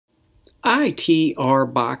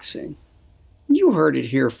ITRBoxing. You heard it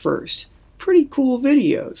here first. Pretty cool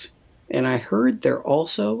videos. And I heard they're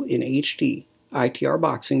also in HD.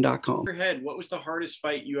 ITRBoxing.com. Your head, what was the hardest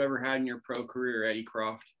fight you ever had in your pro career, Eddie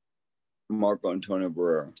Croft? Marco Antonio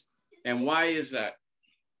Barrera. And why is that?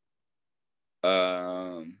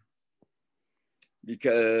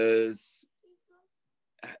 Because,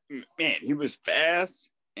 man, he was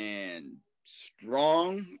fast and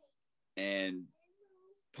strong and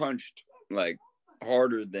punched like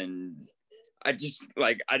harder than I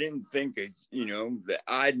didn't think, that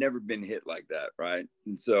I'd never been hit like that. Right.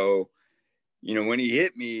 And so, when he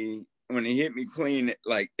hit me clean,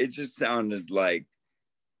 like it just sounded like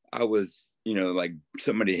I was, like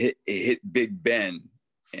somebody hit Big Ben,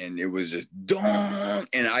 and it was just dong,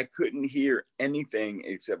 and I couldn't hear anything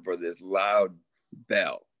except for this loud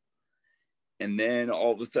bell. And then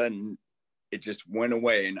all of a sudden it just went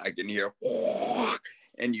away, and I can hear,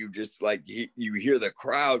 and you just like, you hear the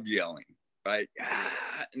crowd yelling, right?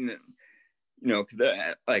 And then,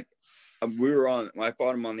 like I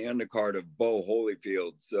fought him on the undercard of Bo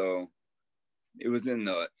Holyfield. So it was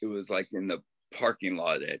like in the parking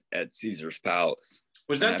lot at Caesar's Palace.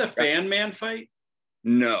 Was that the Fan Man fight?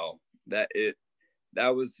 No, that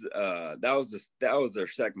was their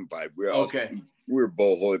second fight. We were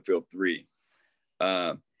Bo Holyfield 3.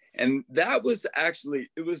 And that was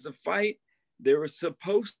actually, it was a fight. There was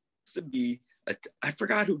supposed to be I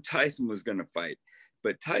forgot who Tyson was going to fight,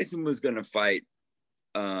 but Tyson was going to fight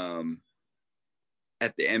at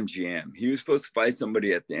the MGM. He was supposed to fight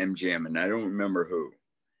somebody at the MGM, and I don't remember who.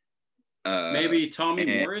 Maybe Tommy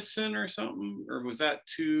Morrison or something, or was that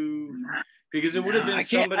too? Because it would have been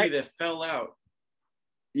somebody that fell out.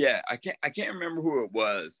 Yeah, I can't remember who it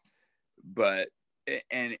was, but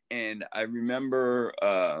and I remember,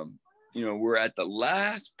 we're at the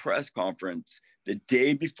last press conference the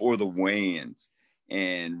day before the weigh-ins,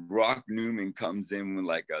 and Rock Newman comes in with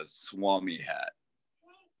like a Swami hat,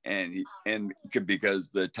 and because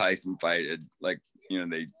the Tyson fight had, like,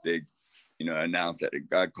 they announced that it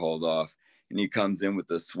got called off, and he comes in with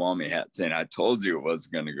the Swami hat saying, "I told you it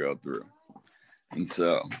wasn't going to go through." And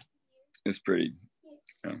so it's pretty,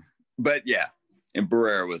 but yeah, and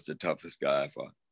Barrera was the toughest guy I fought.